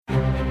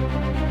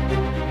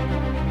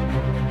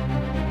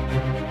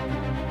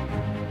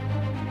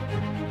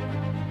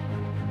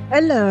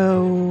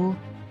Hello,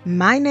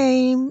 my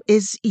name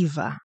is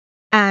Eva,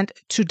 and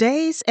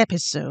today's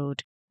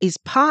episode is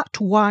part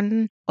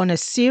one on a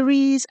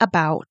series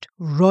about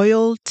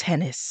royal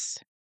tennis.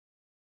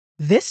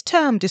 This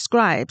term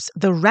describes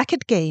the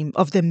racket game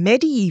of the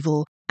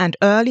medieval and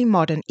early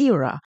modern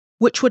era,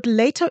 which would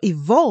later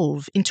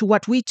evolve into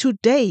what we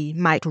today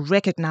might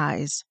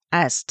recognize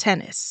as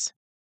tennis.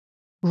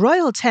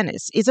 Royal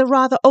tennis is a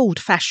rather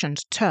old-fashioned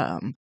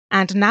term,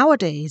 and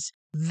nowadays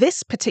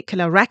this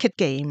particular racket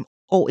game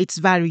or its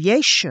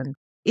variation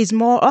is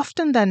more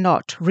often than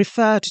not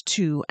referred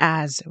to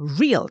as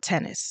real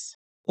tennis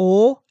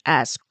or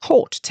as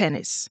court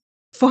tennis.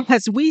 For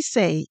as we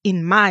say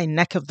in my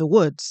neck of the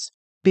woods,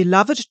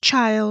 beloved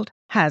child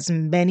has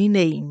many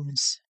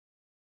names.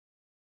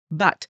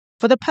 But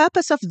for the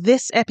purpose of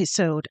this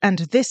episode and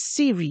this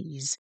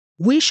series,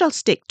 we shall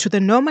stick to the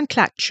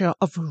nomenclature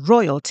of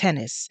royal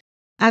tennis,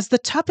 as the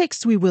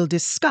topics we will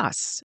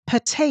discuss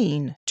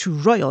pertain to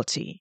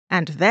royalty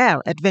and their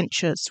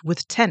adventures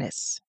with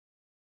tennis.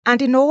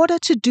 And in order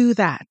to do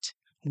that,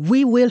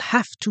 we will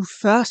have to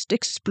first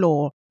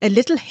explore a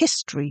little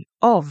history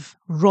of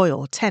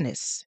royal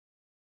tennis.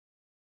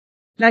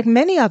 Like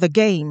many other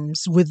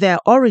games with their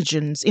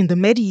origins in the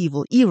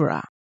medieval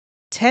era,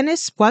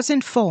 tennis was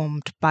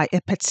informed by a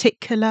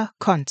particular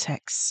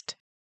context.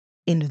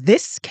 In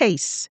this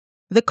case,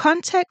 the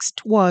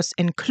context was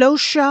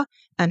enclosure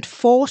and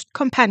forced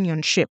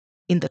companionship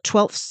in the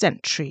 12th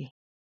century.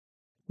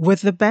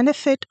 With the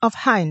benefit of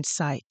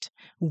hindsight,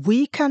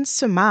 we can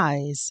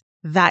surmise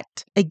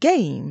that a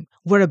game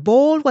where a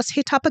ball was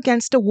hit up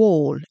against a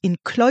wall in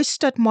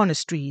cloistered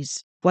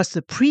monasteries was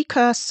the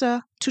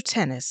precursor to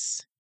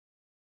tennis.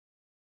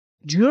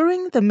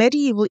 During the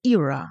medieval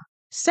era,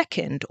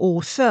 second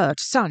or third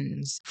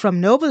sons from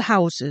noble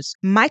houses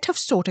might have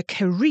sought a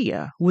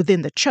career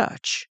within the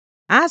church,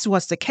 as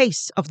was the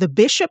case of the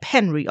Bishop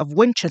Henry of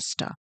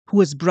Winchester, who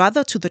was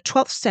brother to the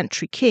 12th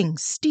century king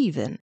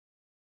Stephen.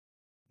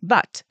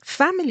 But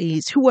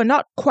families who were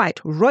not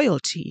quite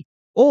royalty,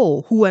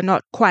 or who were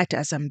not quite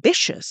as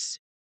ambitious,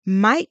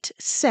 might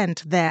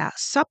send their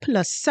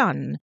suppler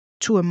son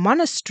to a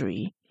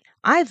monastery,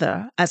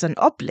 either as an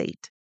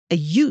oblate, a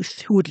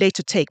youth who would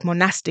later take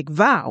monastic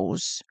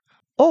vows,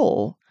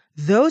 or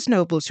those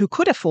nobles who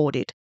could afford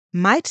it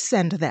might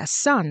send their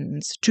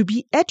sons to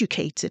be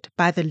educated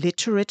by the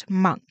literate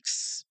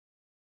monks.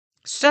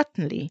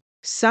 Certainly,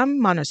 some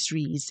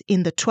monasteries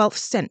in the 12th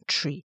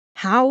century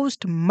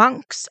housed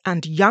monks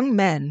and young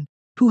men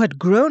who had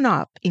grown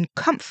up in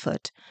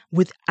comfort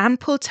with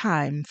ample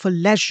time for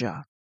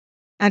leisure,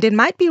 and it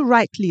might be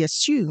rightly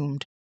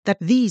assumed that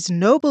these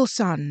noble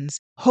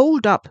sons,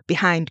 holed up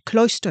behind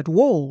cloistered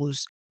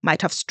walls,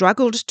 might have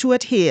struggled to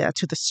adhere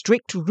to the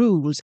strict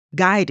rules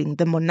guiding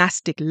the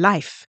monastic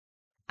life,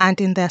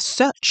 and in their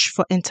search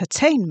for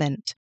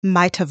entertainment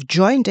might have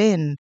joined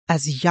in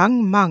as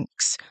young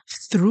monks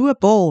threw a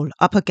ball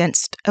up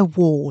against a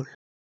wall.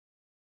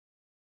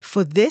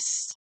 For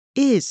this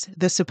is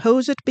the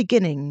supposed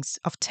beginnings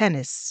of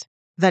tennis,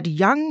 that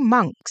young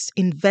monks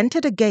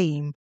invented a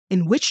game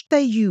in which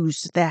they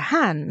used their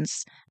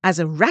hands as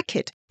a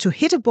racket to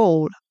hit a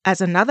ball as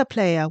another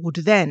player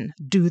would then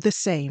do the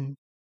same.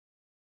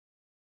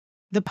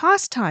 The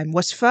pastime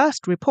was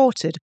first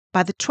reported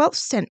by the 12th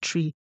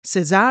century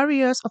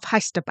Caesarius of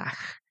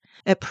Heisterbach,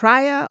 a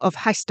prior of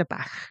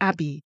Heisterbach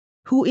Abbey,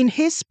 who in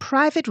his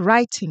private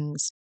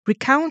writings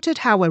recounted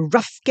how a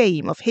rough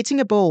game of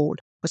hitting a ball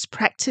was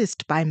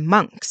practiced by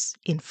monks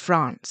in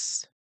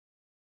France.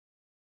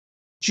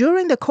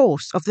 During the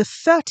course of the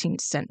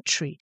 13th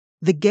century,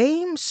 the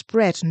game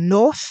spread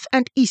north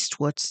and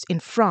eastwards in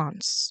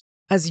France,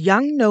 as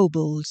young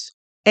nobles,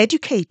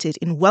 educated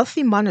in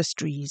wealthy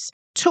monasteries,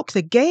 took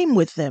the game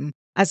with them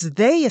as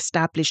they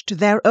established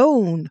their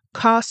own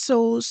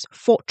castles,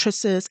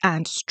 fortresses,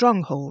 and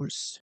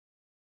strongholds.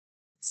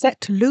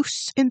 Set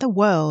loose in the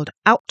world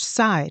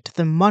outside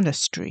the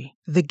monastery,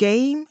 the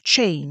game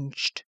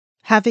changed,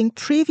 having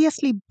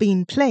previously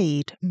been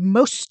played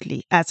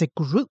mostly as a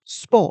group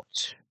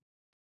sport.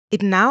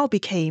 It now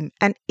became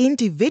an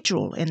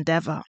individual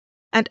endeavor,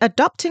 and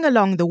adopting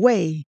along the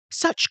way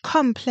such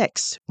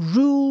complex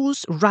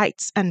rules,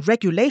 rights, and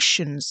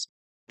regulations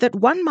that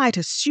one might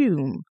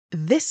assume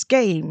this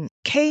game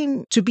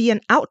came to be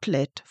an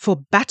outlet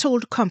for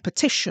battled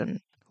competition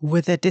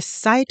with a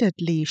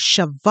decidedly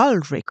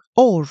chivalric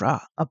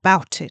aura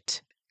about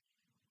it.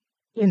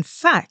 In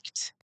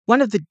fact,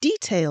 one of the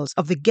details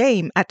of the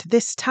game at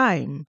this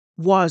time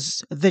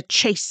was the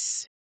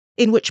chase,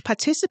 in which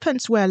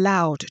participants were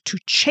allowed to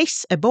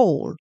chase a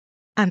ball,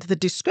 and the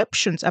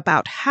descriptions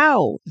about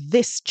how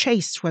this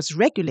chase was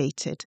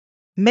regulated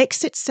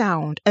makes it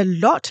sound a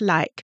lot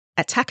like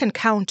attack and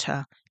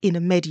counter in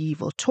a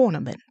medieval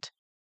tournament.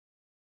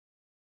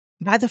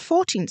 By the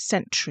 14th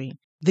century,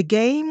 the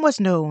game was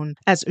known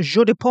as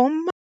jeu de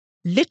paume,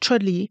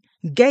 literally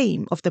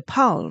game of the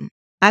palm,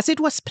 as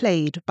it was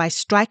played by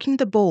striking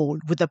the ball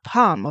with the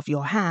palm of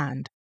your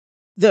hand,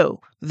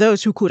 though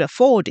those who could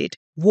afford it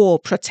wore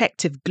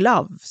protective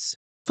gloves,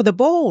 for the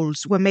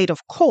balls were made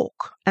of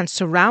cork and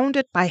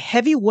surrounded by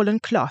heavy woolen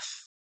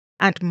cloth,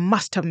 and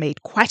must have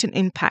made quite an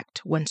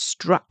impact when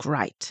struck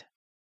right.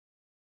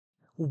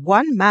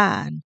 One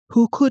man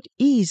who could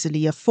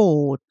easily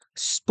afford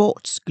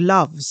sports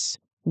gloves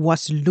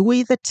was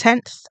Louis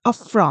X of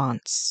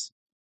France.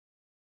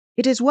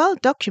 It is well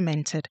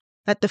documented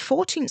that the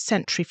 14th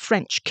century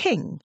French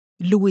king,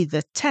 Louis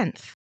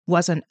X,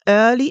 was an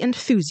early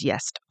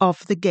enthusiast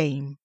of the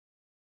game.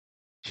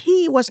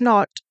 He was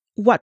not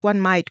what one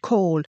might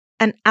call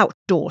an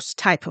outdoors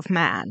type of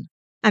man,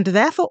 and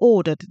therefore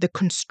ordered the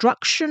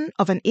construction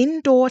of an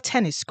indoor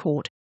tennis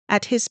court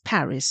at his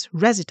Paris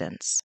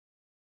residence.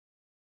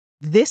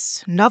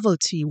 This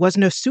novelty was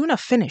no sooner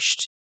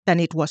finished than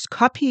it was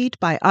copied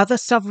by other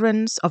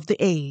sovereigns of the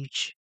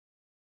age.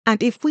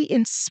 And if we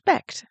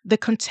inspect the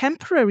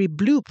contemporary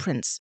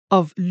blueprints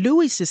of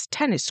Louis's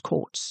tennis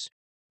courts,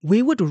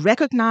 we would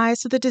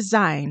recognize the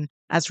design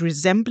as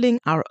resembling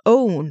our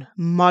own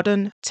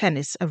modern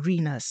tennis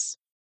arenas.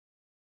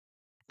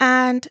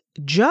 And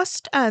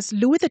just as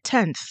Louis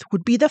X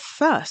would be the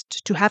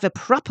first to have a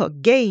proper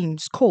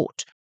games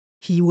court,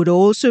 he would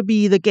also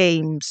be the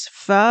game's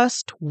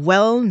first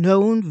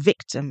well-known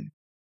victim.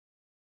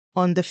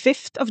 On the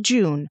 5th of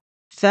June,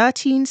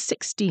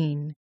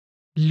 1316,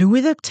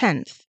 Louis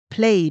X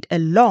played a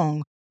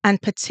long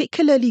and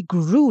particularly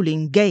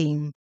grueling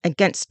game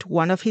against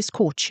one of his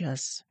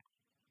courtiers.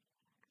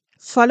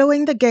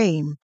 Following the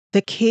game,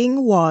 the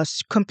king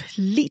was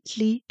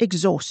completely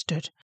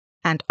exhausted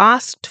and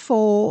asked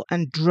for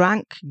and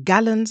drank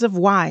gallons of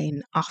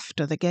wine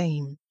after the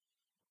game.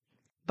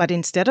 But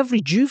instead of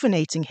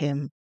rejuvenating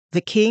him,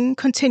 the king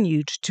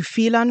continued to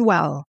feel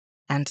unwell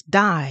and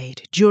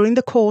died during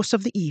the course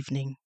of the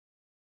evening.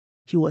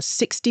 He was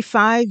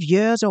 65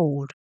 years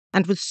old,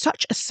 and with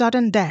such a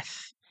sudden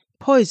death,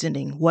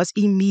 poisoning was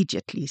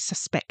immediately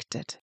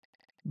suspected.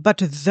 But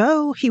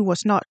though he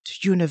was not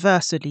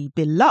universally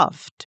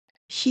beloved,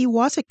 he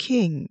was a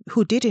king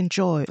who did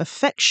enjoy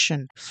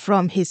affection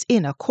from his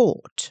inner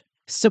court.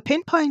 So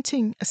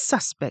pinpointing a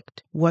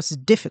suspect was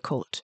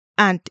difficult,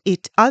 and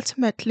it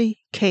ultimately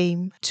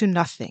came to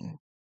nothing.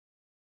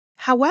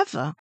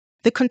 However,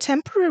 the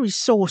contemporary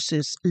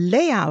sources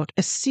lay out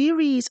a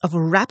series of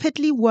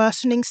rapidly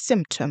worsening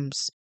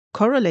symptoms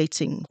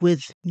correlating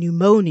with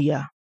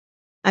pneumonia,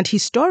 and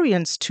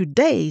historians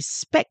today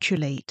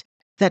speculate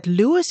that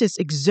Louis's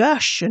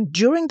exertion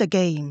during the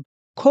game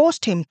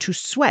caused him to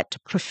sweat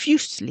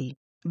profusely,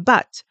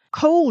 but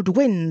cold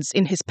winds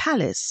in his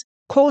palace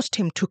caused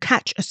him to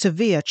catch a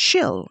severe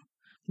chill,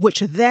 which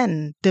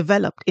then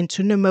developed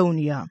into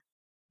pneumonia.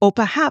 Or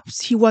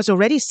perhaps he was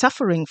already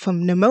suffering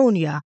from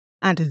pneumonia,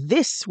 and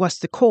this was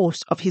the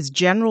cause of his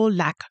general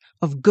lack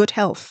of good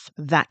health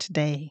that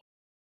day.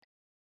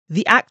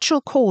 The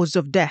actual cause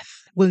of death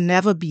will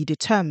never be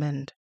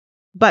determined,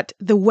 but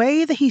the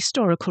way the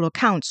historical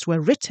accounts were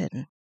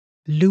written,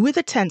 Louis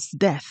X's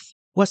death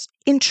was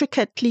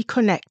intricately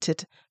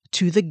connected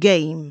to the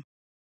game,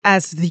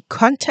 as the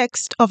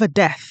context of a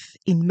death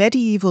in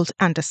medieval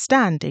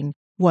understanding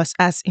was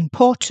as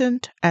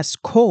important as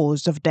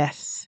cause of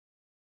death.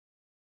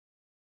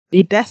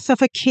 The death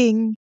of a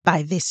king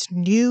by this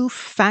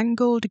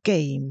new-fangled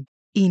game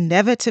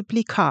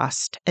inevitably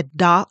cast a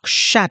dark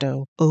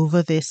shadow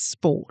over this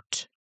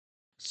sport.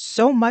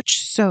 So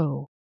much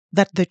so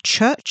that the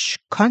church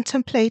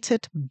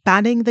contemplated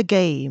banning the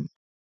game,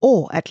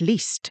 or at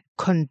least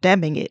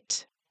condemning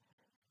it.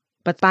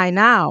 But by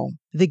now,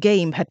 the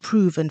game had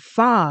proven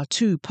far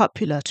too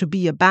popular to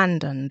be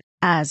abandoned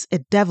as a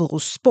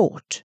devil's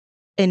sport,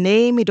 a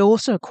name it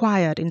also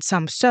acquired in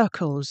some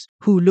circles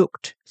who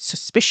looked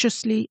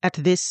suspiciously at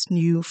this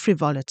new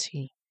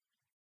frivolity.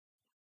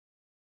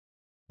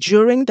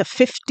 During the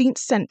 15th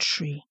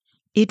century,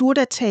 it would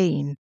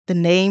attain the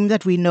name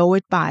that we know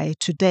it by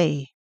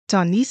today,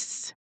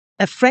 tennis,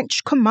 a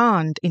French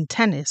command in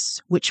tennis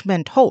which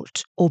meant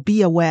halt or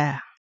be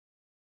aware.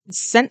 A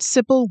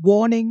sensible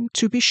warning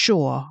to be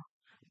sure,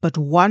 but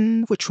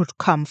one which would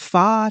come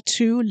far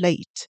too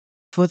late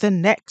for the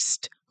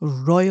next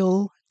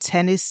royal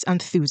tennis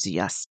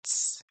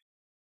enthusiasts.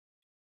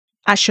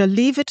 I shall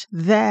leave it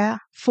there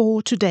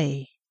for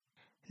today.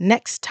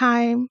 Next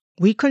time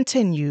we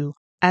continue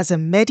as a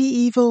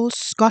medieval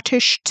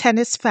Scottish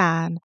tennis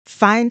fan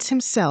finds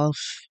himself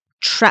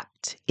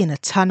trapped in a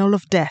tunnel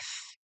of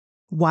death,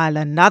 while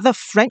another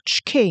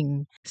French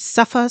king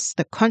suffers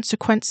the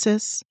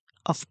consequences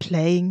of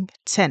playing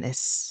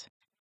tennis.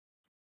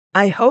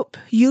 I hope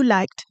you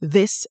liked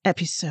this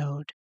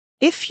episode.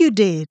 If you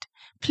did,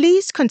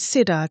 please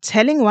consider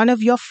telling one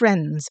of your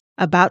friends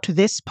about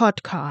this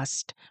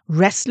podcast,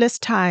 Restless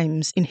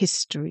Times in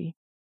History.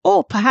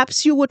 Or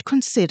perhaps you would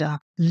consider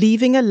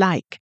leaving a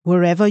like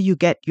wherever you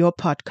get your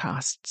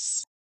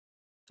podcasts.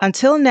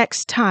 Until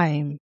next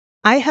time,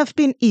 I have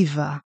been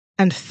Eva,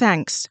 and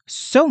thanks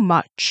so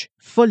much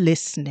for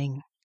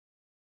listening.